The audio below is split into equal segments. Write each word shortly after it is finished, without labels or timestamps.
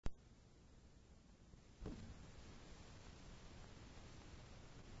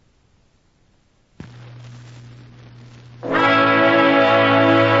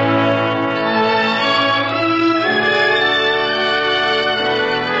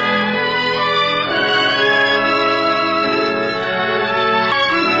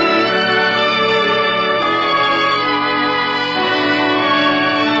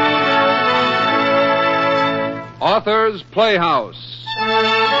Arthur's Playhouse.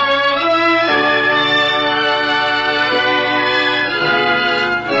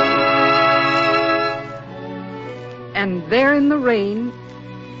 And there in the rain,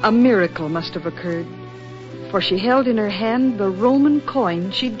 a miracle must have occurred, for she held in her hand the Roman coin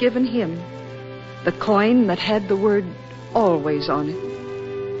she'd given him, the coin that had the word always on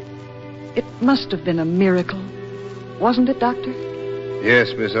it. It must have been a miracle, wasn't it, Doctor?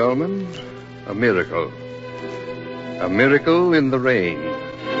 Yes, Miss Ullman, a miracle. A miracle in the rain.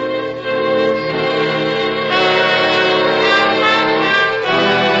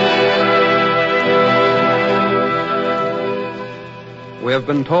 We have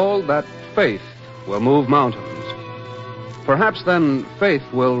been told that faith will move mountains. Perhaps then faith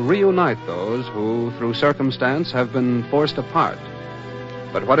will reunite those who, through circumstance, have been forced apart.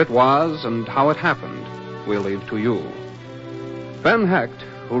 But what it was and how it happened, we'll leave to you. Ben Hecht,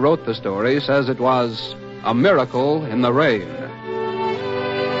 who wrote the story, says it was a miracle in the rain.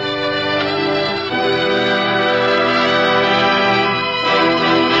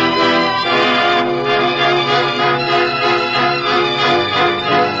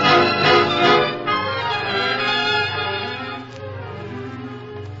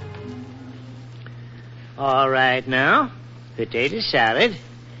 All right now, potato salad,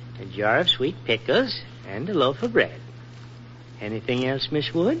 a jar of sweet pickles, and a loaf of bread. Anything else,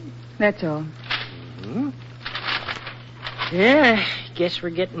 Miss Wood? That's all. Mm-hmm. Yeah, guess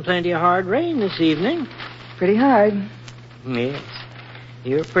we're getting plenty of hard rain this evening. Pretty hard. Yes,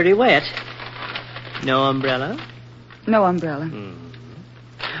 you're pretty wet. No umbrella? No umbrella.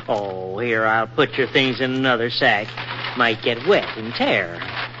 Oh, here, I'll put your things in another sack. Might get wet and tear.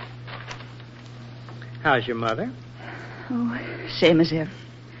 How's your mother? Oh, same as ever.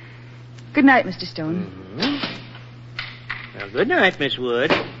 Good night, Mr. Stone. Well, good night, Miss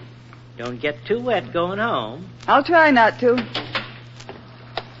Wood. Don't get too wet going home. I'll try not to.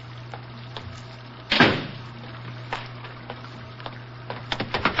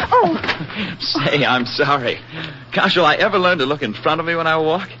 Oh! Say, I'm sorry. Gosh, will I ever learn to look in front of me when I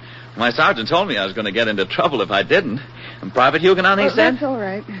walk? My sergeant told me I was going to get into trouble if I didn't. And Private Huguenon, he said? That's all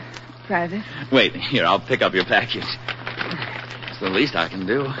right. Private. Wait, here, I'll pick up your package. It's the least I can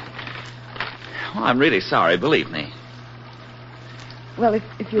do. Oh, I'm really sorry, believe me. Well, if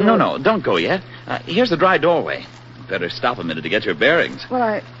you... No, don't go yet. Here's the dry doorway. Better stop a minute to get your bearings.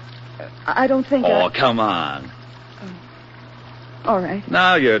 Well, I don't think come on. All right.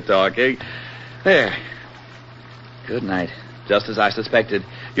 Now you're talking. There. Good night. Just as I suspected.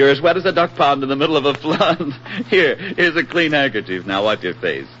 You're as wet as a duck pond in the middle of a flood. Here's a clean handkerchief. Now wipe your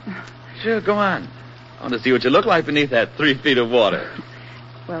face. Sure, go on. I want to see what you look like beneath that 3 feet of water.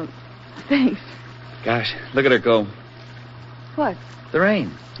 Well, thanks. Gosh, look at her go. What? The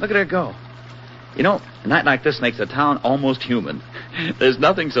rain. Look at her go. You know, a night like this makes a town almost human. There's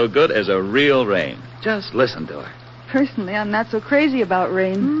nothing so good as a real rain. Just listen to her. Personally, I'm not so crazy about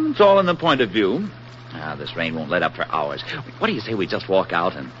rain. It's all in the point of view. This rain won't let up for hours. What do you say we just walk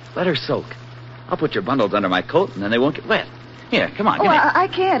out and let her soak? I'll put your bundles under my coat, and then they won't get wet. Here, come on. I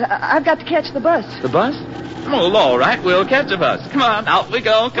can't. I've got to catch the bus. The bus? Oh, all right. We'll catch the bus. Come on, out we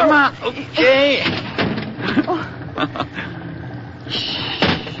go. Come on. Okay.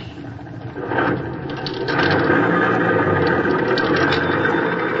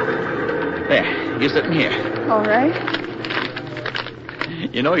 There, you sitting here. All right.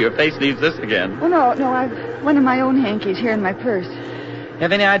 You know your face needs this again. Oh, no, I've one of my own hankies here in my purse.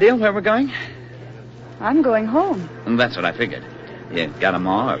 Have any idea where we're going? I'm going home. That's what I figured. You got a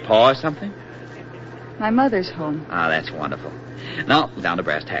ma or pa or something? My mother's home. That's wonderful. Now, down to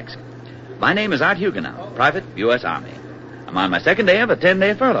brass tacks. My name is Art Huguenot, Private, U.S. Army. I'm on my second day of a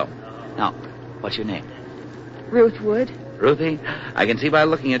 10-day furlough. Now, what's your name? Ruth Wood. Ruthie, I can see by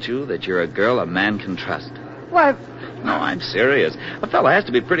looking at you that you're a girl a man can trust. Why... No, I'm serious. A fella has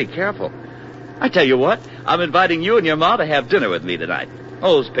to be pretty careful. I tell you what, I'm inviting you and your ma to have dinner with me tonight.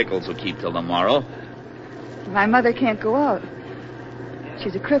 Those pickles will keep till tomorrow. My mother can't go out.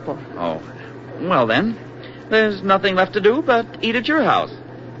 She's a cripple. Oh, well then, there's nothing left to do but eat at your house.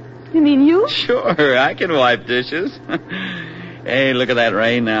 You mean you? Sure, I can wipe dishes. Hey, look at that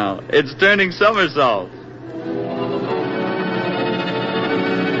rain now. It's turning somersaults.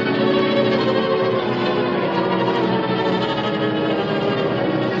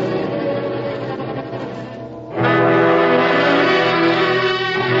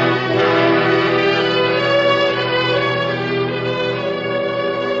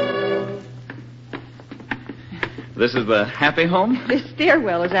 This is the happy home? This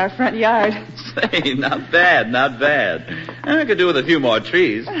stairwell is our front yard. Say, not bad, not bad. I could do with a few more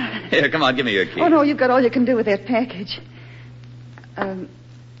trees. Here, come on, give me your key. Oh, no, you've got all you can do with that package. Mr.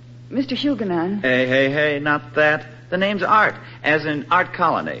 Huguenon. Hey, not that. The name's Art, as in Art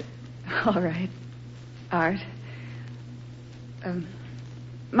Colony. All right. Art.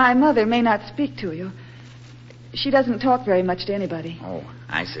 My mother may not speak to you. She doesn't talk very much to anybody. Oh,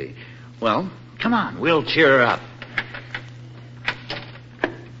 I see. Well, come on, we'll cheer her up.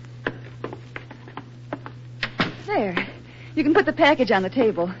 There. You can put the package on the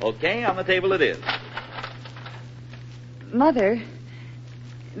table. Okay, on the table it is. Mother,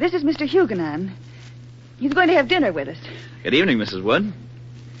 this is Mr. Huguenon. He's going to have dinner with us. Good evening, Mrs. Wood.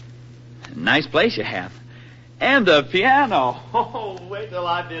 Nice place you have. And a piano. Oh, wait till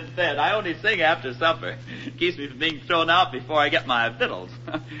I've been fed. I only sing after supper. Keeps me from being thrown out before I get my victuals.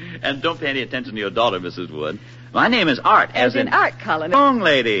 And don't pay any attention to your daughter, Mrs. Wood. My name is Art, as in Art Colony. Wrong,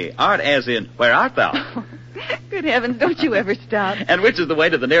 lady. Art as in, where art thou? Good heavens, don't you ever stop. And which is the way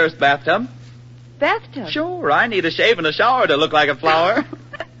to the nearest bathtub? Bathtub? Sure, I need a shave and a shower to look like a flower.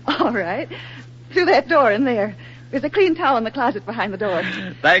 All right. Through that door in there. There's a clean towel in the closet behind the door.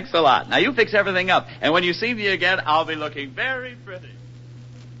 Thanks a lot. Now, you fix everything up. And when you see me again, I'll be looking very pretty.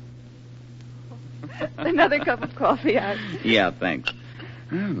 Another cup of coffee, Art. Yeah, thanks.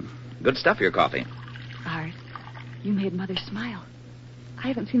 Good stuff, your coffee. Art, you made Mother smile. I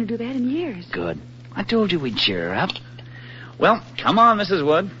haven't seen her do that in years. Good. I told you we'd cheer her up. Well, come on, Mrs.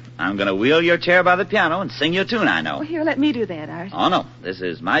 Wood. I'm going to wheel your chair by the piano and sing you a tune I know. Well, here, let me do that, Art. Oh, no. This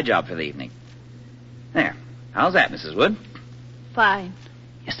is my job for the evening. There. How's that, Mrs. Wood? Fine.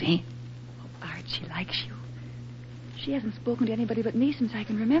 You see? Oh, Art, she likes you. She hasn't spoken to anybody but me since I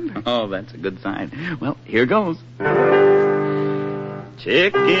can remember. Oh, that's a good sign. Well, here goes.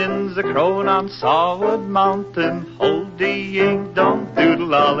 Chickens a crowing on Sawwood Mountain, hold-dee-ing-dong,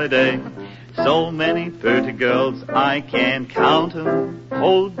 doodle-holiday. So many pretty girls I can't count 'em,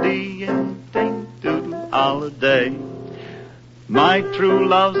 hold-dee-ing-ding, doodle-holiday. My true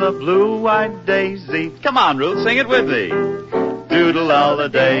love's a blue-eyed daisy. Come on, Ruth, sing it with me.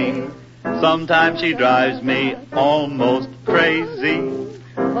 Doodle-holiday. Sometimes she drives me almost crazy.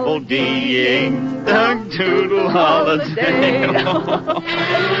 Oh, ding, dong, doodle-holiday.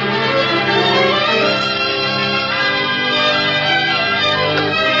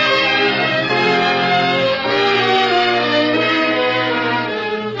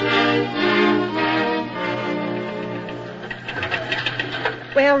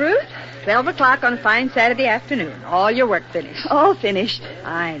 Well, Ruth, 12 o'clock on a fine Saturday afternoon. All your work finished. All finished.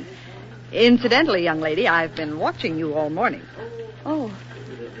 Fine. Incidentally, young lady, I've been watching you all morning. Oh.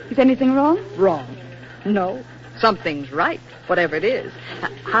 Is anything wrong? Wrong. No. Something's right, whatever it is.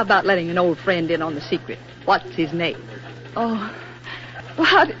 How about letting an old friend in on the secret? What's his name? Oh.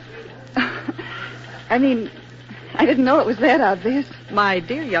 What? I mean, I didn't know it was that obvious. My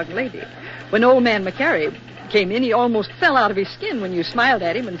dear young lady, when old man McCary came in, he almost fell out of his skin when you smiled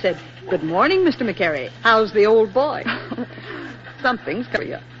at him and said, "Good morning, Mr. McCary. How's the old boy?" Something's for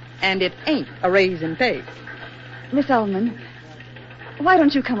you. And it ain't a raise in pay. Miss Ullman, why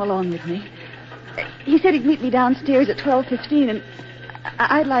don't you come along with me? He said he'd meet me downstairs at 12:15, and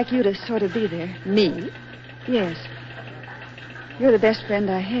I'd like you to sort of be there. Me? Yes. You're the best friend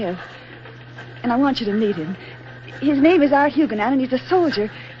I have. And I want you to meet him. His name is Art Huguenon, and he's a soldier.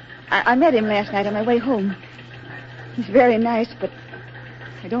 I met him last night on my way home. He's very nice, but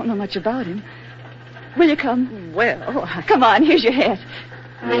I don't know much about him. Will you come? Well, Come on, here's your hat.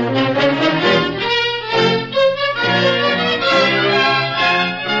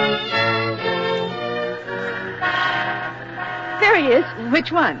 There he is.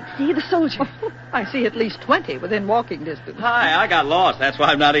 Which one? See, the soldier. I see at least 20 within walking distance. Hi, I got lost. That's why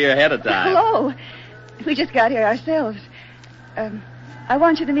I'm not here ahead of time. Hello. We just got here ourselves. I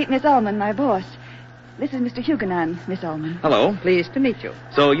want you to meet Miss Ullman, my boss. This is Mr. Huguenon, Miss Ullman. Hello. Pleased to meet you.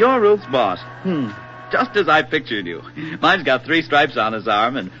 So you're Ruth's boss. Just as I pictured you. Mine's got 3 stripes on his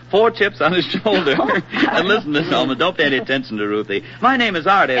arm and 4 chips on his shoulder. And listen, Miss Ullman, don't pay any attention to Ruthie. My name is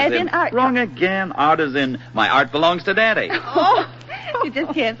Art. As in Art. Wrong again. Art as in my art belongs to Daddy. Oh, you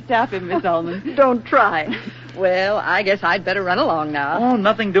just can't stop him, Miss Ullman. Don't try. Well, I guess I'd better run along now. Oh,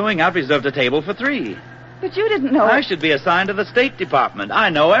 nothing doing. I've reserved a table for 3. But you didn't know. I should be assigned to the State Department. I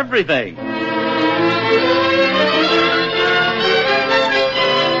know everything.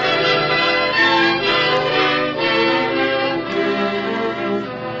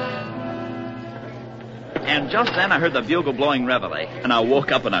 And just then I heard the bugle blowing reveille, and I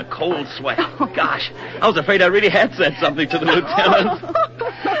woke up in a cold sweat. Gosh, I was afraid I really had said something to the lieutenant.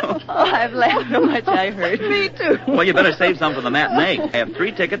 I've laughed so much I heard. Me too. Well, you better save some for the matinee. I have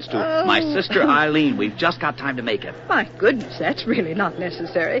 3 tickets to My Sister Eileen. We've just got time to make it. My goodness, that's really not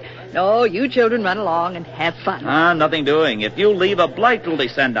necessary. No, you children run along and have fun. Nothing doing. If you leave, a blight will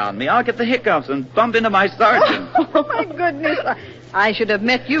descend on me. I'll get the hiccups and bump into my sergeant. Oh, my goodness. I should have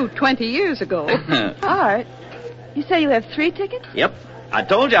met you 20 years ago. Art, you say you have 3 tickets? Yep. I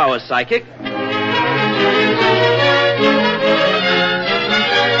told you I was psychic.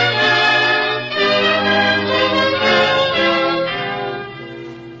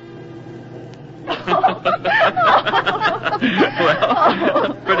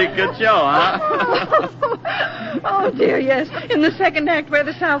 Well, pretty good show, huh? Oh, dear, yes. In the second act where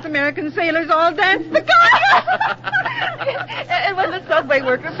the South American sailors all dance the conga. And when the subway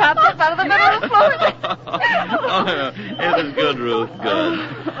worker popped up out of the middle of the floor. Oh, it was good, Ruth. Good.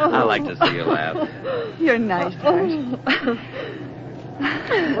 I like to see you laugh. You're nice, Art.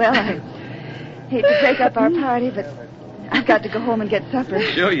 Well, I hate to break up our party, but I've got to go home and get supper.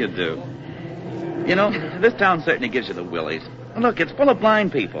 Sure you do. You know, this town certainly gives you the willies. Look, it's full of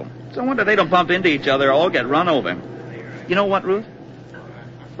blind people. It's a wonder they don't bump into each other or all get run over. You know what, Ruth?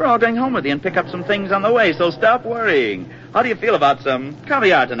 We're all going home with you and pick up some things on the way, so stop worrying. How do you feel about some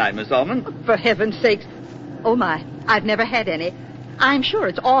caviar tonight, Miss Ullman? For heaven's sakes. Oh, my. I've never had any. I'm sure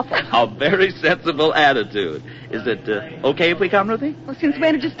it's awful. A very sensible attitude. Is it okay if we come, Ruthie? Well, since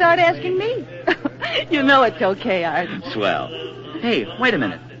when did you start asking me? You know it's okay, Art. Swell. Hey, wait a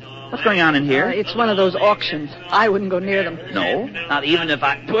minute. What's going on in here? It's one of those auctions. I wouldn't go near them. No, not even if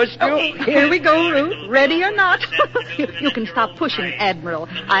I pushed you. Here we go, Ruth. Ready or not. You can stop pushing, Admiral.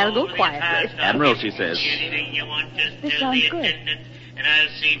 I'll go quietly. Admiral, she says. Anything you want, just This tell the sounds good. attendant, and I'll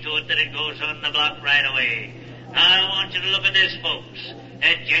see to it that it goes on the block right away. I want you to look at this, folks.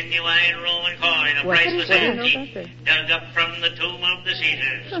 A genuine Roman coin, a What priceless do you know antique, about dug up from the tomb of the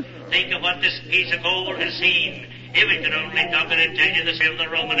Caesars. Think of what this piece of gold has seen. If it could only talk and tell you the sale of the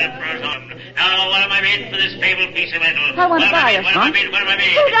Roman emperor's arm. Now, what am I bid for this fabled piece of metal? I want to buy it, What am I bid? What am I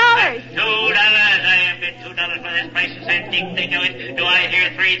bid? $2. $2. I have bid $2 for this priceless antique. Think of it. Do I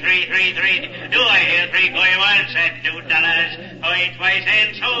hear 3, 3, 3, 3? Do I hear 3 going once at $2? Going twice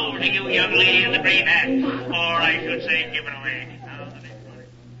and sold to you, young lady in the green hat. Or I should say, given away. Now, the next one.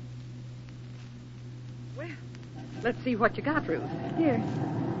 Well, let's see what you got, Ruth. Here.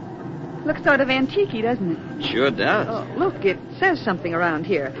 Looks sort of antique-y, doesn't it? Sure does. Oh, look, it says something around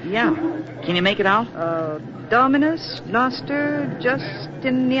here. Yeah. Can you make it out? Dominus Noster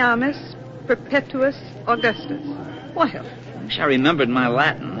Justinianus Perpetuus Augustus. Well, I wish I remembered my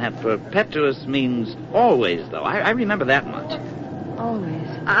Latin. That perpetuus means always, though. I remember that much. Always.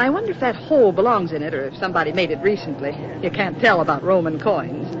 I wonder if that hole belongs in it or if somebody made it recently. You can't tell about Roman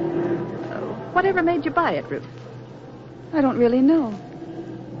coins. Whatever made you buy it, Ruth? I don't really know.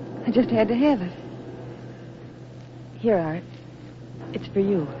 I just had to have it. Here, Art. It's for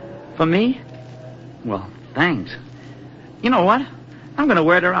you. For me? Well, thanks. You know what? I'm going to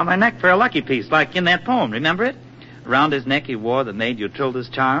wear it around my neck for a lucky piece, like in that poem. Remember it? Around his neck he wore the maid Utrilda's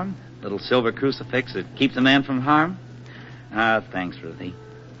charm, little silver crucifix that keeps a man from harm. Thanks, Ruthie.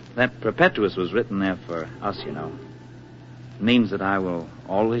 That perpetuus was written there for us, you know. It means that I will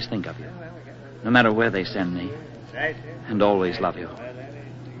always think of you, no matter where they send me, and always love you.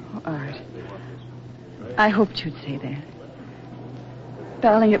 Oh, Art. I hoped you'd say that.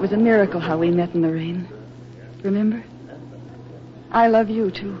 Darling, it was a miracle how we met in the rain. Remember? I love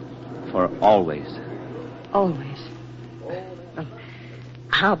you, too. For always. Always.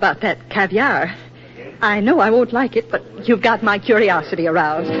 How about that caviar? I know I won't like it, but you've got my curiosity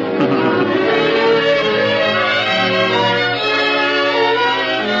aroused.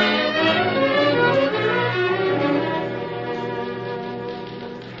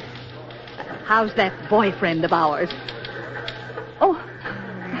 How's that boyfriend of ours? Oh,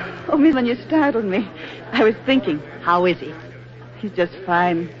 Millen, you startled me. I was thinking. How is he? He's just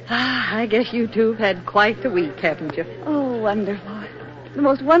fine. I guess you two have had quite a week, haven't you? Oh, wonderful. The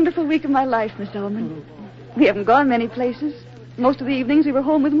most wonderful week of my life, Miss Ullman. We haven't gone many places. Most of the evenings we were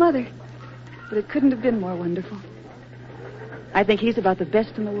home with Mother. But it couldn't have been more wonderful. I think he's about the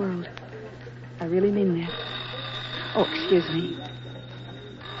best in the world. I really mean that. Oh, excuse me.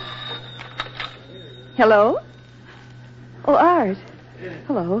 Hello? Oh, Art.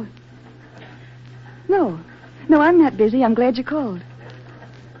 Hello. No, I'm not busy. I'm glad you called.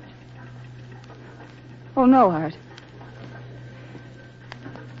 Oh, no, Art.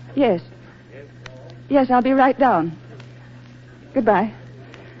 Yes. Yes, I'll be right down. Goodbye.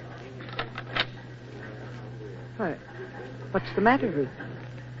 What's the matter, Ruth?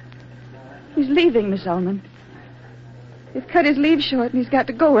 He's leaving, Miss Ullman. They've cut his leave short, and he's got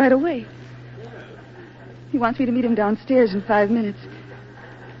to go right away. He wants me to meet him downstairs in 5 minutes.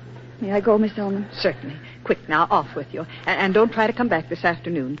 May I go, Miss Elman? Certainly. Quick now, off with you. And don't try to come back this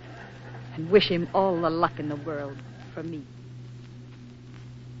afternoon. And wish him all the luck in the world from me.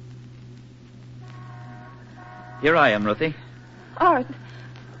 Here I am, Ruthie. Art.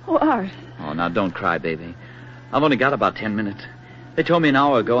 Oh, Art. Oh, now don't cry, baby. I've only got about 10 minutes. They told me an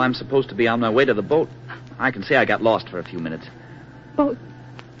hour ago I'm supposed to be on my way to the boat. I can say I got lost for a few minutes. Boat?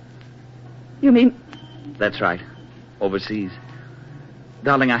 You mean... That's right. Overseas.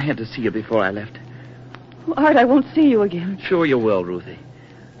 Darling, I had to see you before I left. Oh, Art, I won't see you again. Sure you will, Ruthie.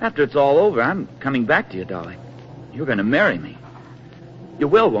 After it's all over, I'm coming back to you, darling. You're going to marry me. You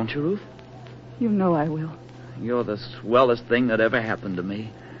will, won't you, Ruth? You know I will. You're the swellest thing that ever happened to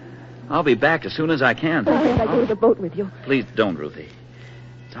me. I'll be back as soon as I can. I go to the boat with you. Please don't, Ruthie.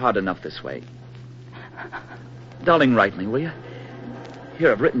 It's hard enough this way. Darling, write me, will you?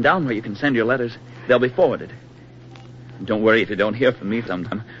 Here, I've written down where you can send your letters. They'll be forwarded. Don't worry if you don't hear from me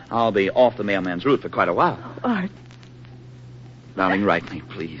sometime. I'll be off the mailman's route for quite a while. Oh, Art. Darling, write me,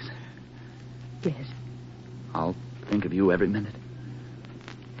 please. Yes. I'll think of you every minute.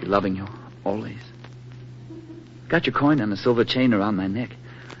 Be loving you always. Got your coin and a silver chain around my neck.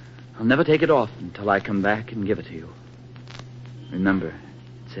 I'll never take it off until I come back and give it to you. Remember,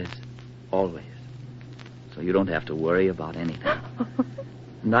 it says always. So you don't have to worry about anything.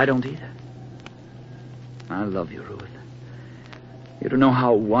 And I don't either. I love you, Ruth. You don't know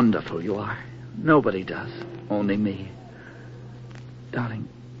how wonderful you are. Nobody does. Only me. Darling,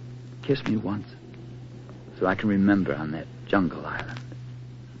 kiss me once so I can remember on that jungle island.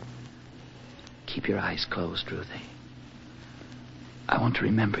 Keep your eyes closed, Ruthie. I want to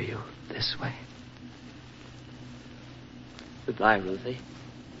remember you this way. Goodbye, Ruthie.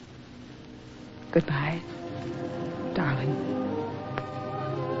 Goodbye, darling.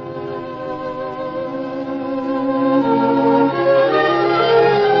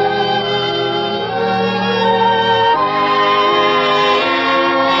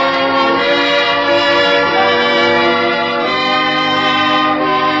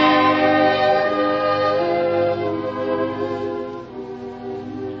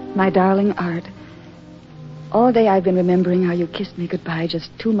 My darling Art, all day I've been remembering how you kissed me goodbye just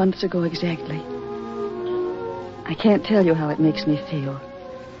 2 months ago exactly. I can't tell you how it makes me feel.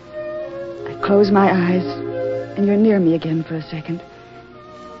 I close my eyes, and you're near me again for a second.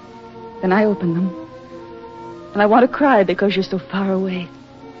 Then I open them, and I want to cry because you're so far away.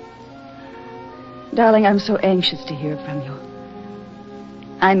 Darling, I'm so anxious to hear from you.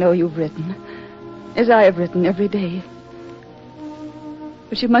 I know you've written, as I have written every day.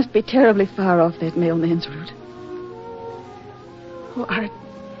 But you must be terribly far off that mailman's route. Oh, Art,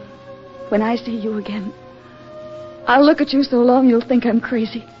 when I see you again, I'll look at you so long you'll think I'm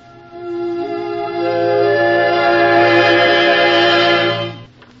crazy.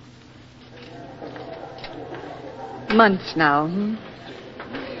 Months now,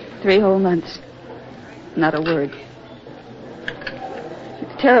 3 whole months. Not a word.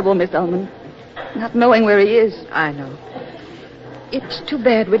 It's terrible, Miss Ullman. Not knowing where he is. I know. It's too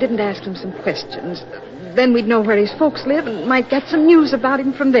bad we didn't ask him some questions. Then we'd know where his folks live and might get some news about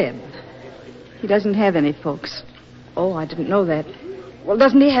him from them. He doesn't have any folks. Oh, I didn't know that. Well,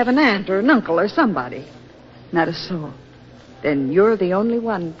 doesn't he have an aunt or an uncle or somebody? Not a soul. Then you're the only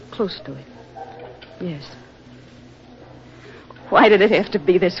one close to him. Yes. Why did it have to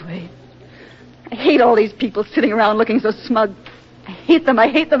be this way? I hate all these people sitting around looking so smug. I hate them, I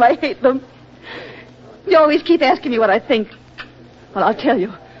hate them, I hate them. You always keep asking me what I think. Well, I'll tell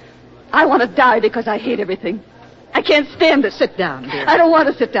you. I want to die because I hate everything. I can't stand it. Sit down, dear. I don't want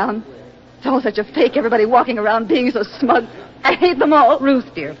to sit down. It's all such a fake, everybody walking around being so smug. I hate them all.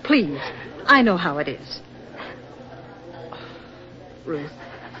 Ruth, dear, please. I know how it is. Ruth,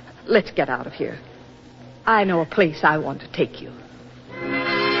 let's get out of here. I know a place I want to take you.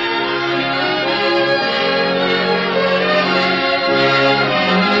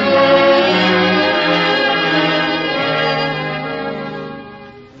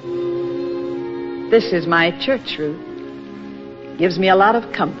 This is my church, Ruth. Gives me a lot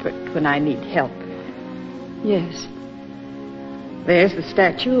of comfort when I need help. Yes. There's the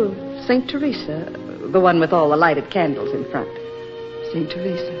statue of St. Teresa, the one with all the lighted candles in front. St.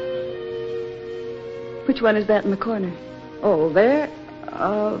 Teresa. Which one is that in the corner? Oh, there?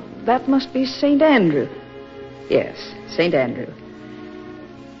 That must be St. Andrew. Yes, St. Andrew.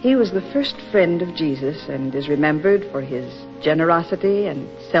 He was the first friend of Jesus and is remembered for his generosity and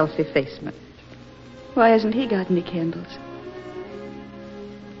self-effacement. Why hasn't he got any candles?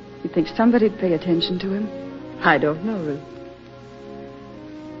 You'd think somebody'd pay attention to him. I don't know, Ruth.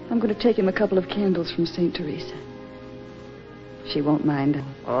 I'm going to take him a couple of candles from St. Teresa. She won't mind.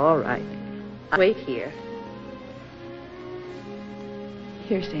 All right. I'll wait here.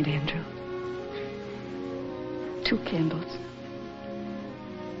 Here, St. Andrew. 2 candles.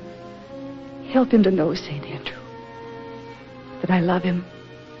 Help him to know, St. Andrew, that I love him,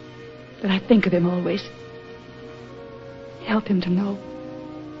 that I think of him always. Help him to know.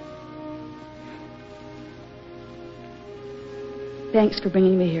 Thanks for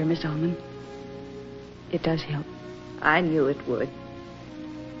bringing me here, Miss Ullman. It does help. I knew it would.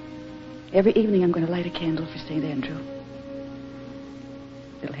 Every evening I'm going to light a candle for St. Andrew.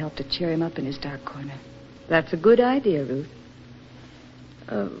 It'll help to cheer him up in his dark corner. That's a good idea, Ruth.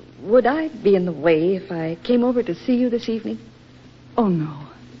 Would I be in the way if I came over to see you this evening? Oh, no.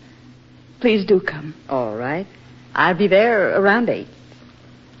 Please do come. All right. I'll be there around 8.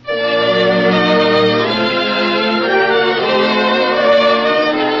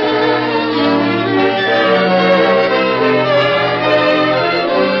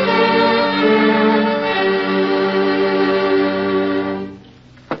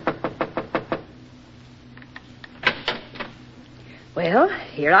 Well,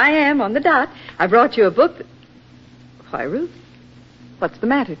 here I am on the dot. I brought you a book. Why, Ruth, what's the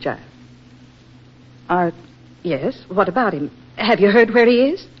matter, child? Art. Yes, what about him? Have you heard where he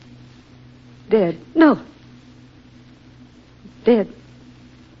is? Dead. No. Dead.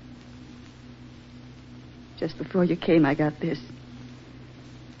 Just before you came, I got this.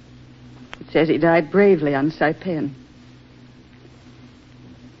 It says he died bravely on Saipan.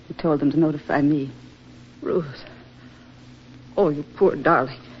 He told them to notify me. Ruth. Oh, you poor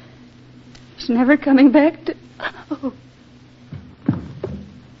darling. He's never coming back to... Oh.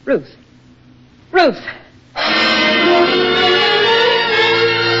 Ruth. Ruth!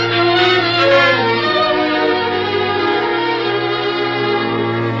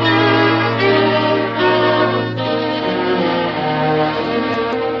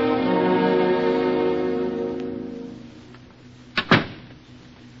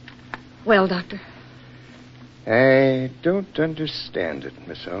 Well, Doctor? I don't understand it,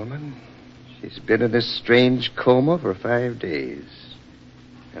 Miss Ullman. She's been in this strange coma for 5 days.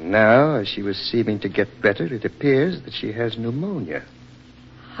 And now, as she was seeming to get better, it appears that she has pneumonia.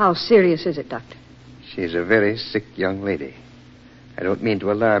 How serious is it, Doctor? She's a very sick young lady. I don't mean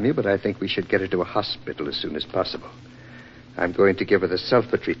to alarm you, but I think we should get her to a hospital as soon as possible. I'm going to give her the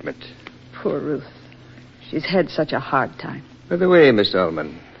sulfa treatment. Poor Ruth. She's had such a hard time. By the way, Miss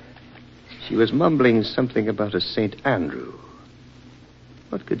Ullman, she was mumbling something about a St. Andrew.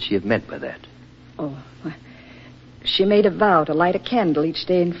 What could she have meant by that? Oh, she made a vow to light a candle each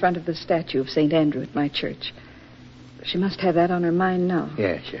day in front of the statue of St. Andrew at my church. She must have that on her mind now.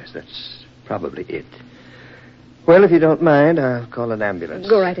 Yes, that's probably it. Well, if you don't mind, I'll call an ambulance.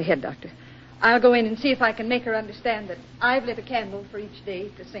 Go right ahead, Doctor. I'll go in and see if I can make her understand that I've lit a candle for each day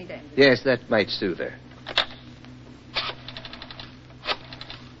to St. Andrew. Yes, that might soothe her.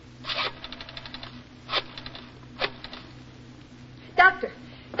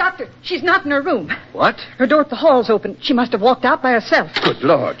 Doctor, she's not in her room. What? Her door at the hall's open. She must have walked out by herself. Good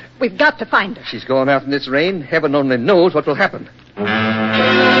Lord. We've got to find her. She's going out in this rain. Heaven only knows what will happen.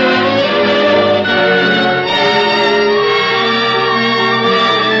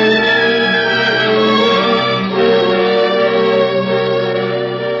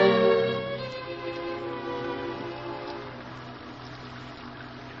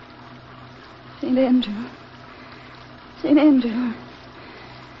 St. Andrew. St. Andrew.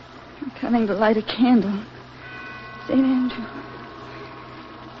 I'm coming to light a candle. St. Andrew.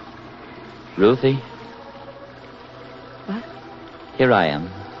 Ruthie? What? Here I am.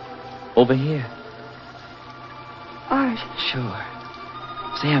 Over here. Art. Sure.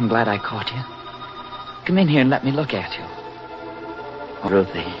 Say, I'm glad I caught you. Come in here and let me look at you. Oh,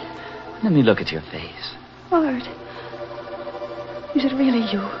 Ruthie, let me look at your face. Art. Is it really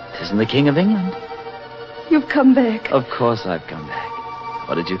you? Tisn't the King of England? You've come back. Of course I've come back.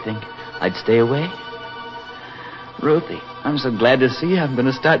 What did you think? I'd stay away? Ruthie, I'm so glad to see you. I'm going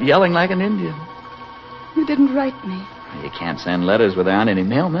to start yelling like an Indian. You didn't write me. You can't send letters where there aren't any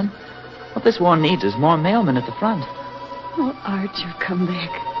mailmen. What this war needs is more mailmen at the front. Oh, Art, you've come back.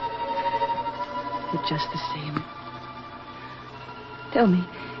 You're just the same. Tell me,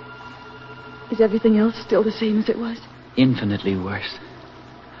 is everything else still the same as it was? Infinitely worse.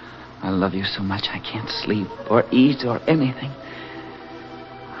 I love you so much I can't sleep or eat or anything.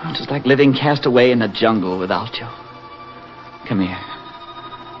 I'm just like living cast away in a jungle without you. Come here.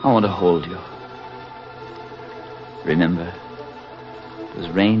 I want to hold you. Remember, it was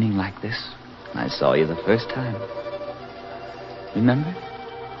raining like this I saw you the first time. Remember?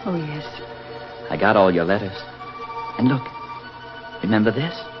 Oh, yes. I got all your letters. And look, remember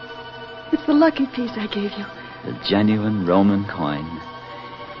this? It's the lucky piece I gave you. The genuine Roman coin.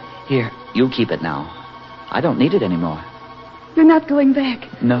 Here, you keep it now. I don't need it anymore. You're not going back.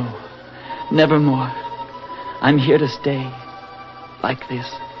 No, nevermore. I'm here to stay. Like this.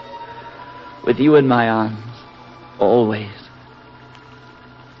 With you in my arms. Always.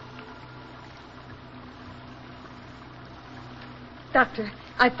 Doctor,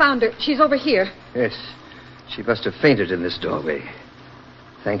 I found her. She's over here. Yes. She must have fainted in this doorway.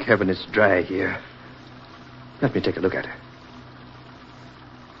 Thank heaven it's dry here. Let me take a look at her.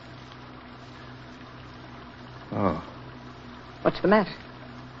 Oh, What's the matter?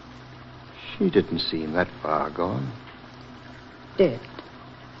 she didn't seem that far gone. Dead.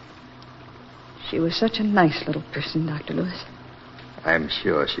 She was such a nice little person, Dr. Lewis. I'm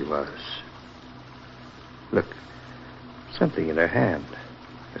sure she was. Look, something in her hand.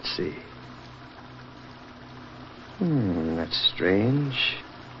 Let's see. That's strange.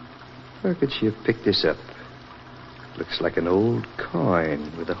 Where could she have picked this up? Looks like an old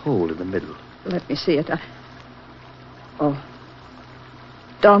coin with a hole in the middle. Let me see it. Oh.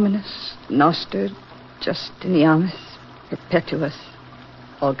 Dominus Noster Justinianus Perpetuus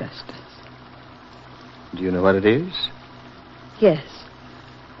Augustus. Do you know what it is? Yes.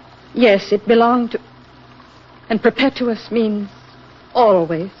 Yes, it belonged to... And Perpetuus means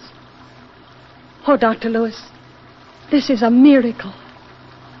always. Oh, Dr. Lewis, this is a miracle.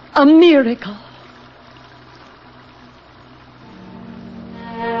 A miracle.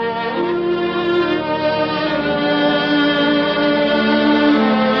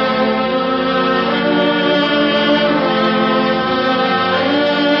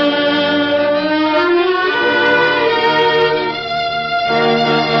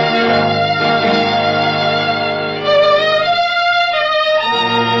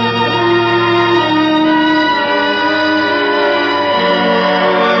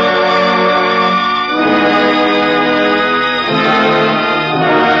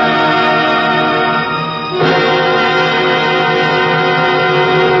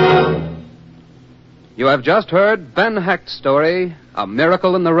 You have just heard Ben Hecht's story, A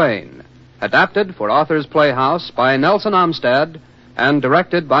Miracle in the Rain, adapted for Authors Playhouse by Nelson Amstead and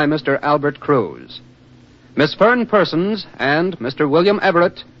directed by Mr. Albert Cruz. Miss Fern Persons and Mr. William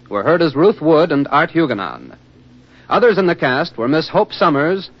Everett were heard as Ruth Wood and Art Huguenon. Others in the cast were Miss Hope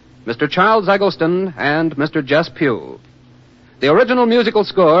Summers, Mr. Charles Eggleston, and Mr. Jess Pugh. The original musical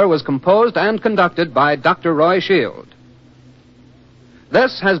score was composed and conducted by Dr. Roy Shield.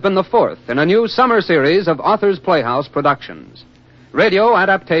 This has been the fourth in a new summer series of Authors Playhouse productions. Radio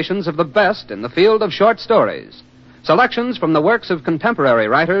adaptations of the best in the field of short stories. Selections from the works of contemporary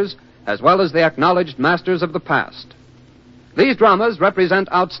writers, as well as the acknowledged masters of the past. These dramas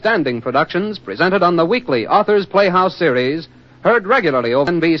represent outstanding productions presented on the weekly Authors Playhouse series, heard regularly over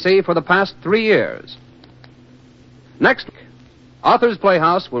NBC for the past 3 years. Next week, Authors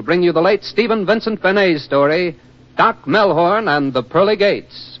Playhouse will bring you the late Stephen Vincent Benet's story, Doc Melhorn and the Pearly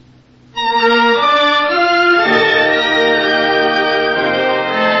Gates.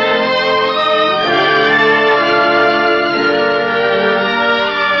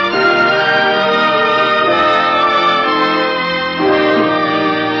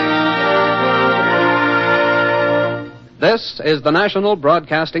 This is the National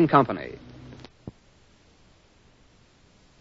Broadcasting Company.